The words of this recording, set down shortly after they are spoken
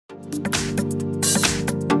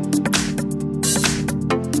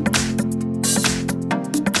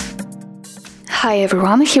Hi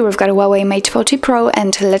everyone, here we've got a HUAWEI Mate 40 Pro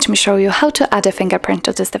and let me show you how to add a fingerprint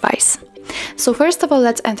to this device. So first of all,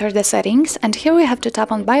 let's enter the settings, and here we have to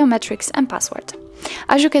tap on biometrics and password.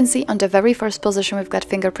 As you can see, on the very first position we've got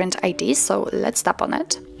fingerprint ID, so let's tap on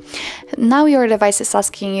it. Now your device is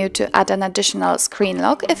asking you to add an additional screen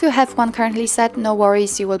lock. If you have one currently set, no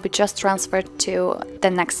worries, you will be just transferred to the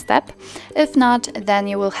next step. If not, then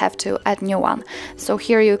you will have to add new one. So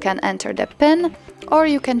here you can enter the PIN, or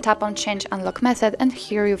you can tap on change unlock method, and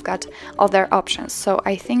here you've got other options. So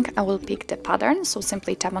I think I will pick the pattern, so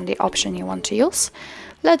simply tap on the option you want to use.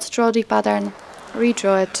 Let's draw the pattern,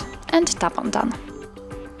 redraw it, and tap on done.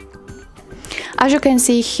 As you can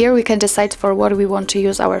see, here we can decide for what we want to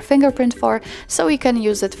use our fingerprint for, so we can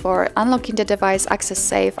use it for unlocking the device, access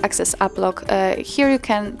safe, access app lock. Here you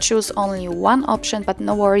can choose only one option, but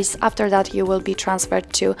no worries, after that you will be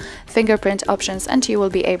transferred to fingerprint options and you will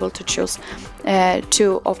be able to choose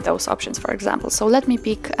two of those options, for example. So let me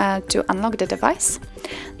pick to unlock the device.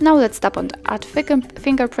 Now let's tap on the add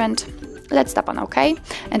fingerprint. Let's tap on OK,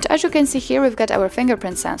 and as you can see here we've got our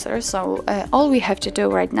fingerprint sensor, so all we have to do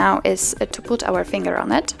right now is to put our finger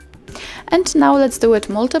on it. And now let's do it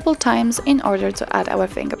multiple times in order to add our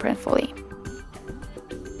fingerprint fully.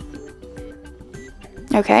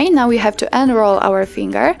 Okay, now we have to unroll our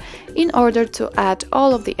finger in order to add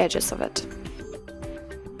all of the edges of it.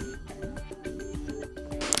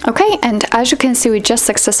 Okay, and as you can see, we just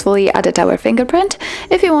successfully added our fingerprint.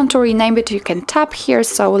 If you want to rename it, you can tap here,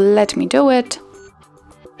 so let me do it.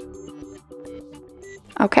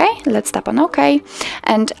 Okay, let's tap on OK.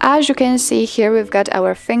 And as you can see here, we've got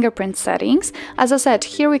our fingerprint settings. As I said,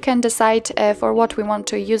 here we can decide for what we want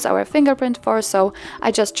to use our fingerprint for, so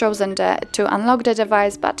I just chosen to unlock the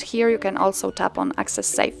device, but here you can also tap on access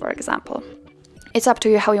safe, for example. It's up to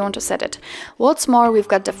you how you want to set it. What's more, we've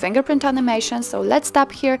got the fingerprint animation, so let's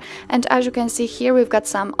tap here, and as you can see here we've got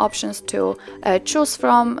some options to choose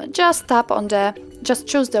from. Just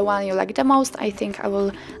choose the one you like the most. I think I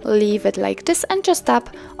will leave it like this and just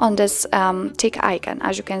tap on this tick icon.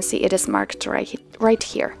 As you can see, it is marked right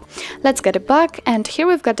here. Let's get it back, and here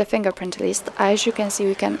we've got the fingerprint list. As you can see,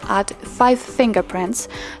 we can add 5 fingerprints,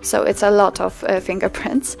 so it's a lot of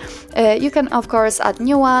fingerprints. You can of course add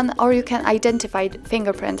new one, or you can identify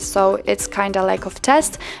fingerprints, so it's kind of like of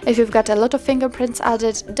test. If you've got a lot of fingerprints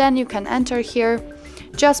added, then you can enter here.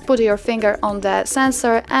 Just put your finger on the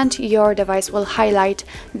sensor and your device will highlight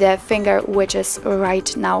the finger which is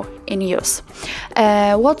right now in use.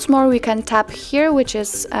 What's more, we can tap here, which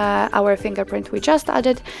is our fingerprint we just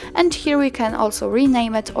added, and here we can also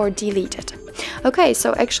rename it or delete it. Okay,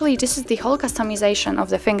 so actually this is the whole customization of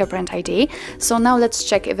the fingerprint ID. So now let's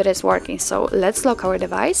check if it is working. So let's lock our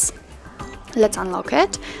device. Let's unlock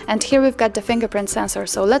it, and here we've got the fingerprint sensor,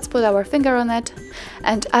 so let's put our finger on it,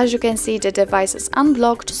 and as you can see the device is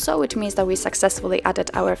unblocked, so it means that we successfully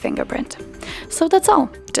added our fingerprint. So that's all.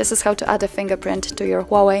 This is how to add a fingerprint to your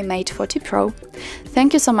HUAWEI Mate 40 Pro.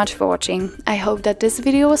 Thank you so much for watching. I hope that this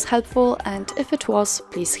video was helpful, and if it was,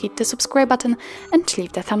 please hit the subscribe button and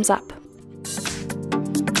leave the thumbs up.